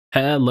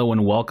Hello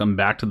and welcome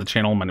back to the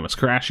channel. My name is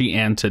Krashy,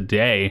 and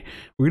today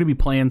we're going to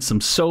be playing some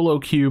solo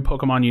queue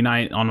Pokemon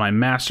Unite on my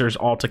Masters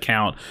alt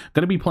account.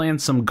 Going to be playing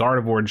some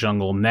Gardevoir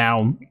jungle.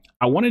 Now,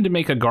 I wanted to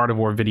make a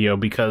Gardevoir video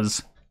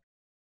because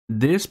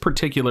this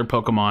particular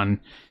Pokemon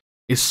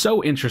is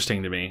so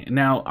interesting to me.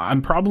 Now,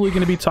 I'm probably going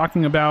to be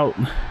talking about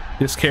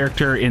this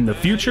character in the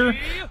future,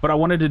 but I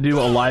wanted to do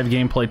a live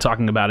gameplay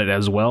talking about it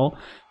as well,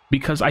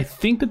 because I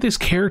think that this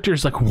character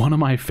is like one of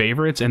my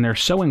favorites and they're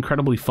so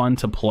incredibly fun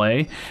to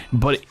play,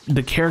 but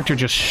the character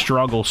just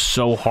struggles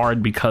so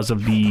hard because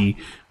of the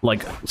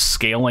like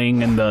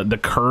scaling and the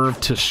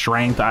curve to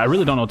strength. I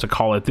really don't know what to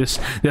call it. This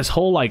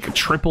whole like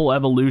triple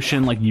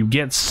evolution, like you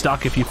get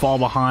stuck if you fall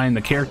behind,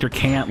 the character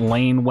can't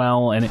lane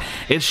well, and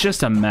it's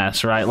just a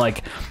mess, right?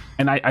 Like,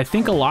 and I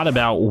think a lot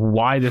about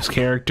why this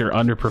character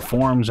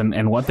underperforms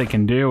and what they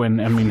can do.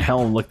 And I mean,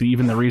 hell, like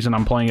even the reason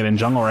I'm playing it in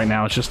jungle right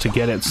now is just to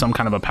get it some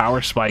kind of a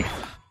power spike.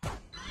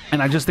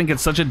 And I just think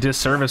it's such a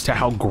disservice to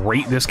how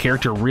great this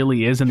character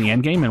really is in the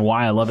end game and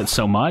why I love it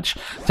so much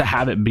to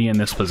have it be in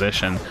this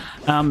position.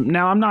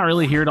 Now, I'm not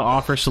really here to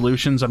offer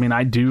solutions. I mean,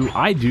 I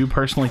do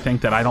personally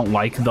think that I don't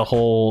like the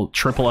whole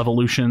triple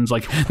evolutions.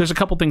 Like, there's a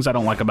couple things I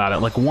don't like about it.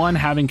 Like, one,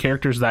 having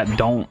characters that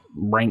don't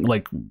rank,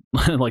 like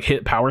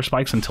hit power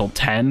spikes until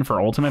 10 for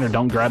ultimate, or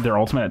don't grab their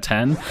ultimate at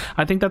 10.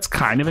 I think that's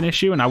kind of an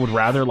issue, and I would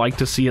rather like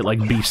to see it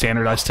like be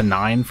standardized to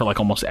 9 for like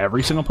almost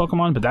every single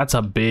Pokemon, but that's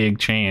a big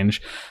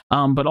change.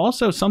 But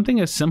also something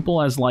as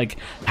simple as like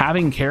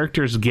having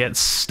characters get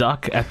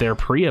stuck at their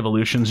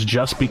pre-evolutions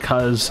just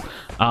because,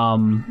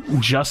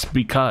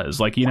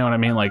 like, you know what I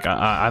mean? Like,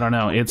 I don't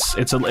know.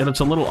 It's a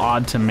little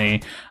odd to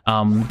me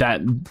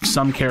that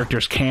some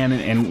characters can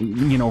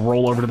and you know,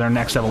 roll over to their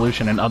next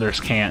evolution and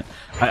others can't.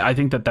 I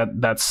think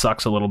that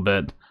sucks a little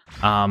bit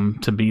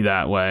to be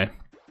that way.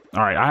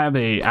 All right, I have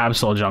a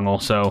Absol jungle,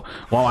 so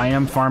while I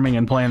am farming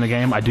and playing the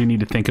game, I do need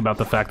to think about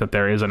the fact that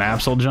there is an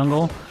Absol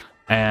jungle.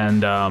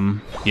 And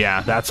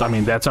yeah, that's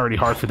already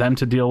hard for them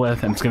to deal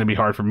with, and it's going to be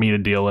hard for me to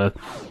deal with,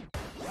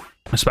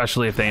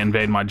 especially if they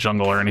invade my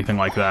jungle or anything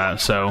like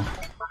that. So,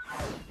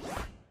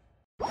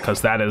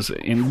 because that is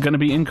going to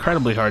be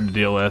incredibly hard to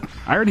deal with.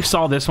 I already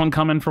saw this one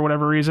coming for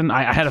whatever reason.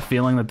 I had a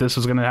feeling that this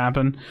was going to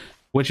happen,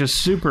 which is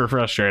super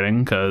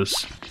frustrating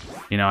because,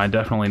 you know, I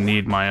definitely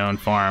need my own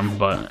farm,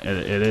 but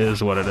it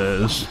is what it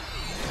is.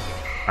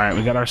 All right,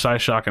 we got our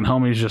Psyshock, and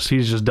homie's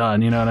he's just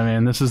done. You know what I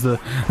mean? This is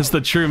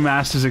the true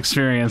Masters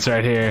experience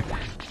right here.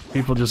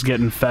 People just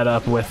getting fed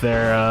up with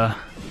their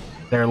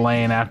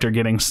lane after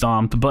getting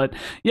stomped. But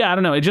yeah, I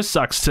don't know. It just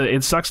sucks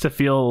to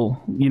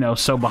feel, you know,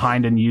 so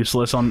behind and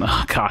useless on.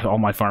 Oh, God, all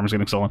my farms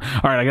getting stolen.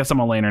 All right, I guess I'm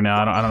a laner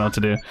now. I don't know what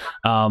to do.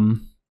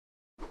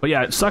 But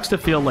yeah, it sucks to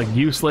feel like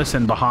useless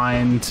and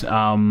behind,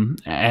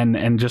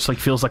 and just like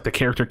feels like the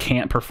character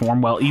can't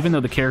perform well, even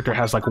though the character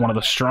has like one of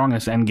the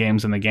strongest end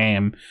games in the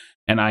game.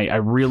 And I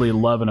really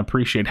love and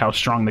appreciate how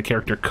strong the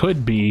character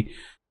could be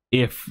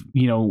if,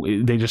 you know,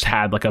 they just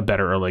had like a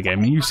better early game.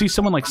 I mean, you see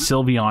someone like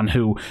Sylveon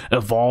who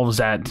evolves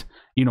at,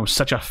 you know,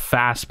 such a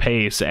fast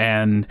pace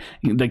and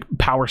like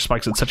power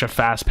spikes at such a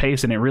fast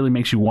pace, and it really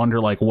makes you wonder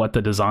like what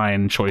the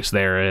design choice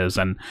there is.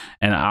 And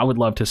I would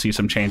love to see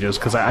some changes,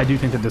 because I do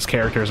think that this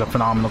character is a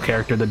phenomenal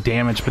character. The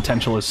damage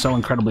potential is so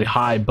incredibly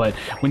high, but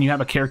when you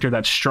have a character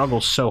that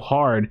struggles so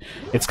hard,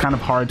 it's kind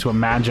of hard to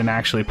imagine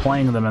actually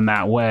playing them in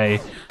that way,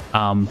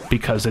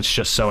 because it's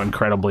just so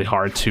incredibly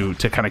hard to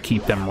kind of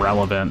keep them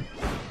relevant.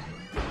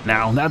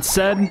 Now, that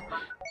said,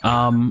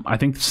 I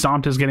think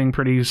Top is getting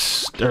pretty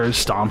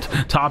stomped,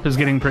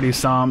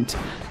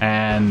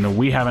 and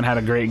we haven't had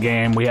a great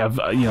game. We have,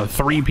 you know,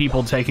 3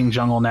 people taking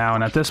jungle now,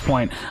 and at this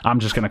point, I'm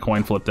just going to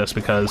coin flip this,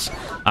 because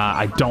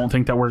I don't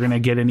think that we're going to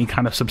get any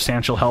kind of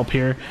substantial help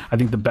here. I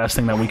think the best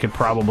thing that we could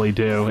probably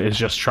do is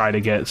just try to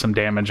get some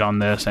damage on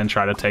this and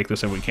try to take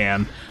this if we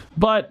can.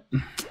 But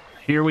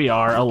here we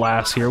are,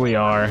 alas, here we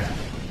are.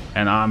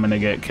 And I'm going to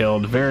get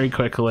killed very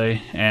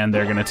quickly, and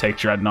they're going to take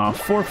Dreadnought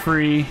for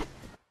free,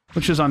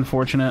 which is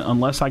unfortunate,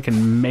 unless I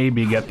can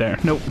maybe get there.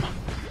 Nope.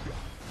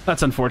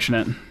 That's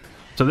unfortunate.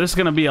 So this is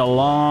going to be a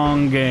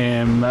long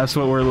game. That's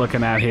what we're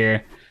looking at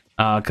here,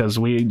 because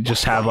we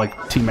just have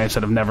like teammates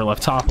that have never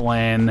left top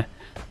lane.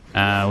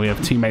 We have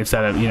teammates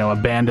that have, you know,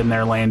 abandoned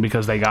their lane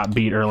because they got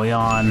beat early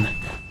on.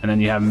 And then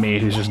you have me,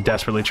 who's just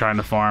desperately trying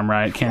to farm,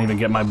 right? Can't even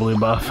get my blue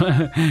buff.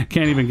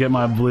 Can't even get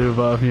my blue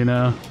buff, you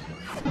know?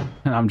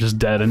 And I'm just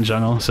dead in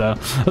jungle. So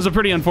it was a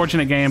pretty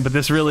unfortunate game, but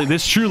this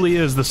truly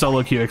is the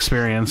solo queue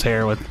experience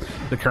here, with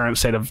the current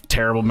state of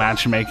terrible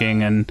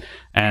matchmaking and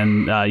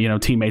you know,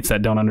 teammates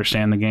that don't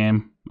understand the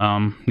game,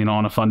 you know,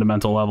 on a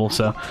fundamental level.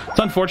 So it's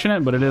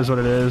unfortunate, but it is what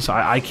it is.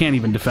 I can't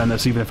even defend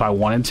this even if I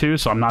wanted to,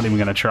 so I'm not even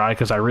going to try,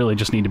 because I really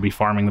just need to be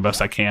farming the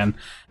best I can,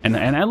 and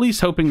at least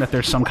hoping that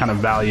there's some kind of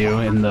value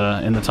in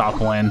the top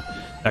lane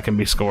that can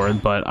be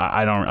scored, but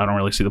I don't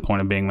really see the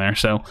point of being there.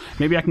 So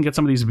maybe I can get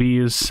some of these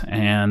Bs,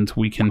 and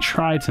we can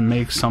try to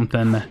make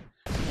something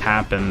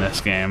happen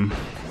this game.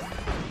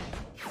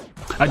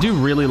 I do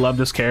really love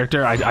this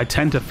character. I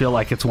tend to feel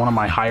like it's one of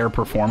my higher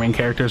performing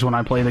characters when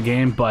I play the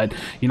game, but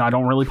you know, I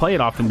don't really play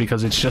it often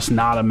because it's just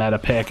not a meta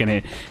pick, and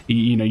it,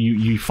 you know,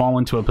 you fall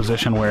into a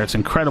position where it's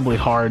incredibly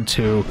hard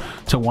to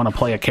want to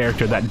play a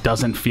character that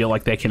doesn't feel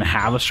like they can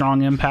have a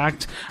strong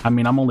impact. I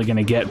mean, I'm only going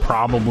to get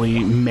probably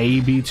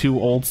maybe 2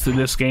 ults to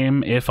this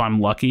game if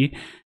I'm lucky.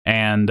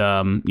 And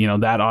you know,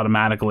 that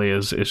automatically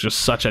is just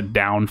such a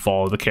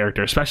downfall of the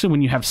character, especially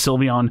when you have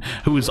Sylveon,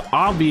 who is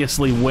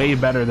obviously way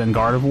better than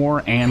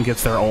Gardevoir and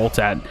gets their ult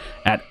at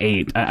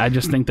 8. I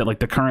just think that like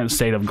the current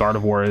state of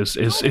Gardevoir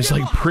is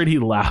like pretty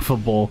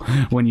laughable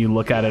when you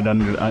look at it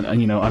under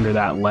you know, under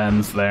that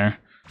lens there.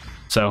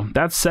 So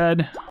that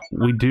said,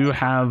 we do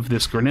have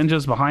this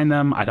Greninja's behind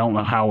them. I don't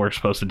know how we're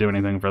supposed to do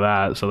anything for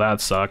that, so that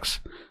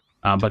sucks.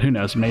 But who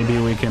knows? Maybe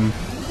we can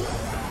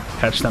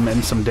catch them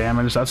in some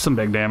damage. That's some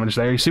big damage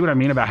there. You see what I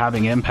mean about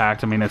having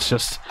impact? I mean, it's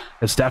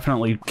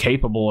definitely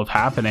capable of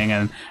happening,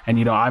 and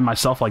you know, I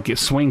myself like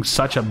swing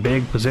such a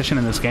big position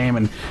in this game,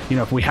 and you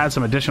know, if we had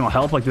some additional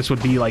help, like this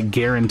would be like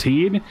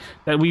guaranteed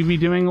that we'd be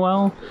doing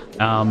well.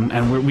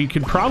 And we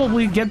could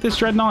probably get this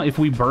Dreadnought if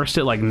we burst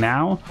it like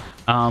now,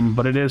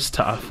 but it is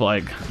tough.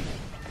 Like,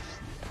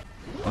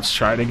 let's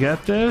try to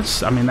get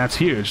this. I mean, that's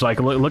huge. Like,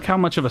 look how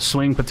much of a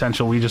swing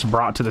potential we just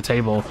brought to the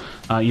table,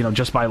 you know,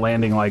 just by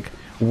landing like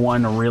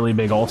one really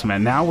big ultimate.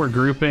 Now we're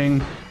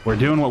grouping, we're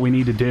doing what we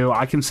need to do.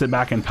 I can sit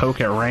back and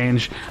poke at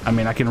range. I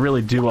mean, I can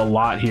really do a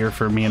lot here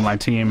for me and my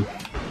team.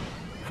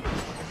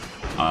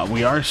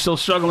 We are still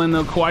struggling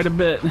though quite a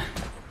bit.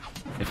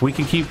 If we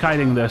can keep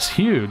kiting this,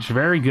 huge,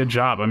 very good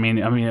job. I mean,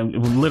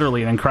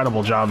 literally an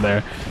incredible job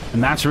there,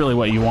 and that's really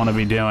what you want to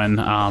be doing.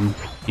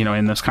 You know,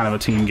 in this kind of a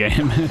team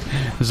game,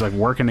 it's like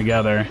working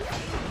together.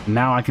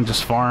 Now I can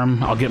just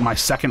farm. I'll get my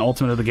second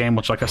ultimate of the game,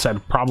 which, like I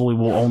said, probably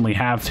will only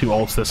have 2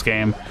 ults this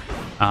game.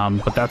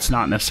 But that's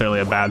not necessarily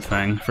a bad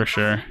thing, for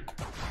sure.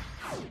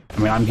 I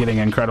mean, I'm getting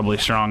incredibly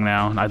strong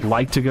now. I'd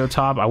like to go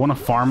top. I want to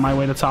farm my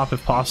way to top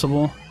if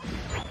possible.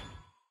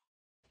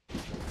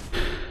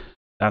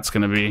 That's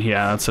gonna be,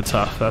 yeah, that's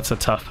a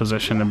tough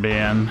position to be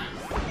in.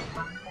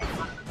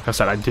 Like I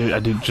said, I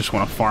do just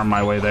want to farm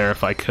my way there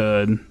if I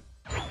could.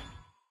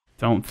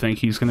 Don't think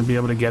he's gonna be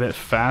able to get it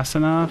fast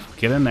enough.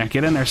 Get in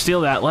there,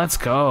 steal that. Let's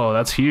go.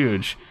 That's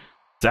huge.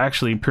 It's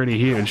actually pretty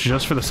huge,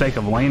 just for the sake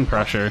of lane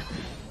pressure.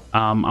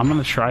 I'm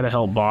gonna try to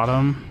help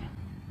bottom.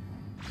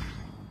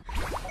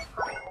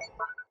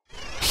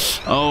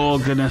 Oh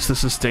goodness,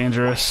 this is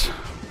dangerous.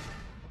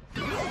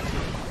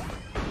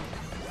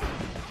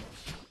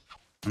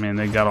 I mean,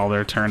 they got all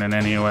their turn in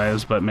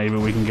anyways, but maybe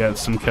we can get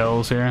some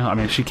kills here. I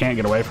mean, she can't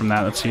get away from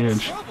that. That's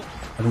huge.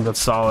 I think that's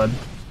solid.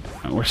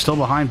 We're still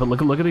behind, but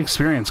look at the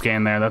experience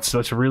gain there. That's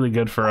really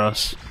good for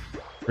us.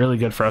 Really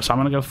good for us. I'm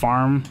gonna go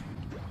farm.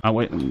 Oh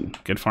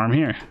wait, good farm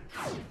here.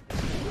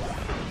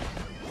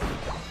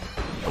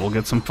 We'll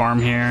get some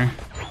farm here.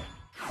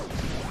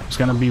 There's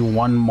gonna be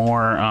one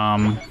more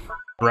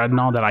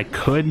Dreadnought that I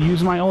could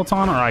use my ult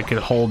on, or I could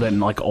hold it and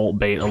like ult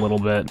bait a little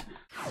bit.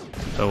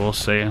 So we'll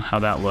see how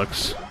that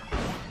looks.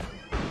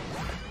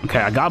 Okay,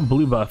 I got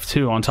blue buff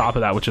too on top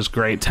of that, which is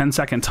great.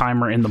 10-second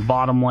timer in the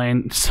bottom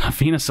lane.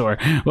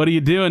 Venusaur, what are you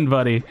doing,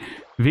 buddy?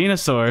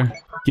 Venusaur,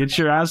 get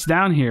your ass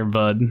down here,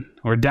 bud.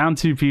 We're down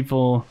 2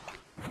 people.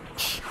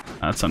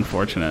 That's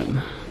unfortunate.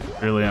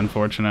 Really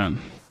unfortunate.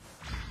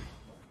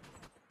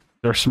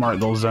 They're smart,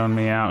 they'll zone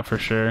me out for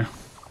sure.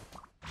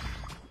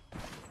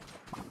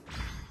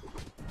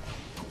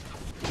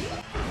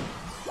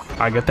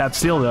 I get that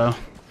steal though.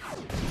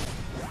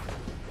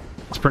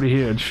 It's pretty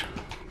huge.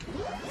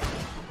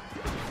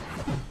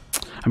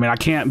 I mean, I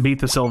can't beat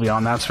the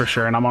Sylveon, that's for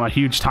sure, and I'm on a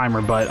huge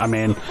timer, but, I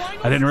mean,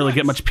 I didn't really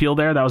get much peel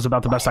there. That was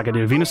about the best I could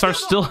do. Venusaur's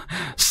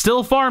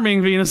still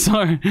farming,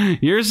 Venusaur.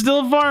 You're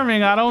still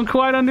farming. I don't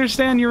quite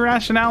understand your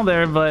rationale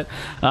there, but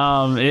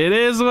it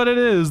is what it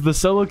is. The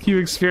solo queue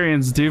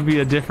experience do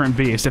be a different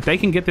beast. If they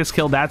can get this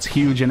kill, that's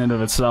huge in and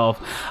of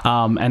itself.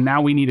 And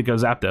now we need to go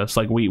Zapdos.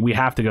 Like, we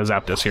have to go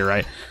Zapdos here,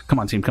 right? Come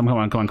on, team. Come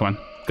on.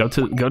 Go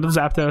to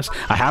Zapdos.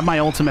 I have my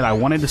ultimate. I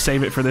wanted to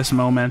save it for this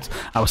moment.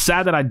 I was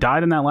sad that I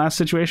died in that last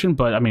situation,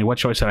 but I mean, what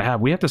choice did I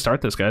have? We have to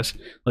start this, guys.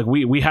 Like,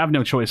 we have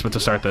no choice but to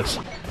start this.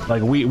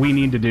 Like, we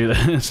need to do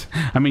this.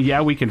 I mean,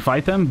 yeah, we can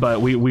fight them,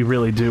 but we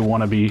really do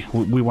want to be,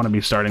 we want to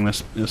be starting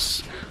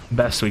this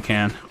best we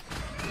can.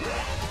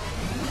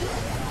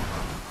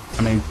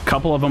 I mean,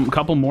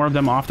 couple more of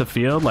them off the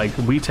field. Like,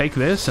 we take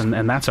this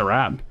and that's a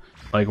wrap.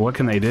 Like, what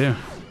can they do?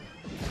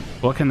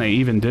 What can they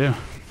even do?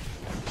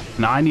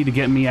 Now I need to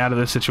get me out of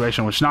this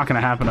situation, which is not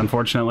going to happen,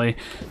 unfortunately.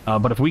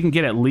 But if we can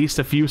get at least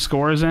a few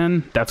scores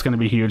in, that's going to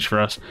be huge for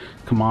us.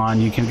 Come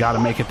on, you got to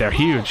make it there.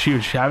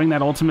 Huge. Having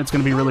that ultimate's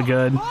going to be really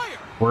good.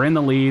 We're in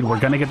the lead. We're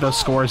going to get those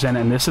scores in,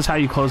 and this is how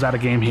you close out a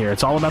game here.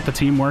 It's all about the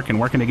teamwork and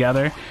working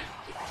together.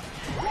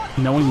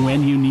 knowing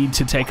when you need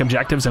to take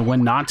objectives and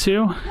when not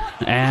to.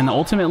 And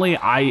ultimately,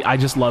 I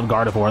just love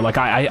Gardevoir. Like,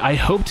 I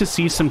hope to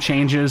see some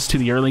changes to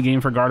the early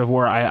game for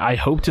Gardevoir. I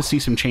hope to see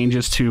some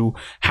changes to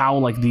how,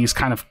 like, these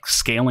kind of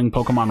scaling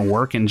Pokemon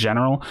work in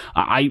general.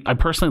 I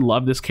personally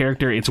love this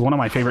character. It's one of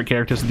my favorite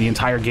characters of the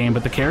entire game,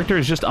 but the character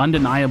is just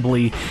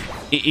undeniably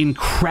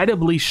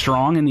incredibly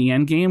strong in the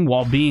end game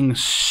while being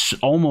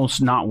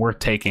almost not worth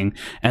taking,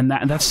 and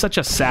that's such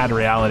a sad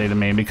reality to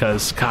me,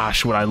 because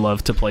gosh, would I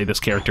love to play this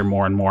character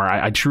more and more.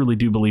 I truly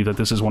do believe that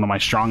this is one of my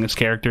strongest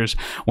characters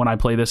when I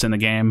play this in the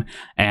game,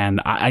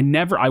 and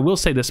I will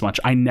say this much: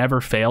 I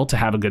never fail to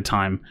have a good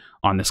time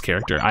on this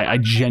character. I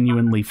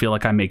genuinely feel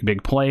like I make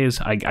big plays.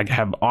 I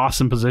have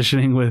awesome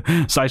positioning with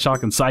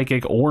Psyshock and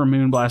Psychic or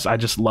Moonblast. I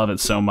just love it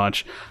so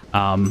much,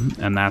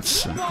 and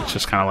that's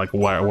just kind of like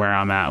where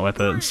I'm at with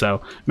it.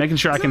 So making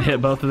sure I can hit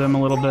both of them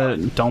a little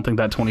bit. Don't think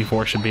that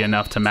 24 should be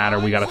enough to matter.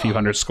 We got a few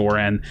hundred score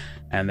in,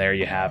 and there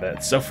you have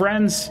it. So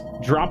friends,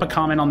 drop a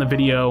comment on the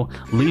video,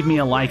 leave me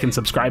a like, and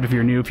subscribe if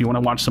you're new. If you want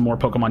to watch some more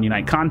Pokemon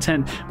Unite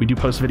content, we do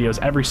post videos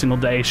every single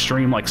day,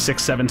 stream like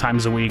 6-7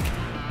 times a week,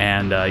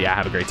 and yeah,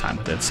 have a great time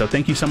with it. So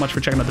thank you so much for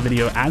checking out the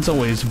video. As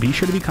always, be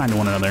sure to be kind to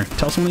one another,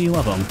 tell someone that you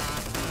love them,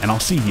 and I'll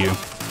see you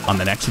on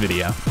the next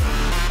video.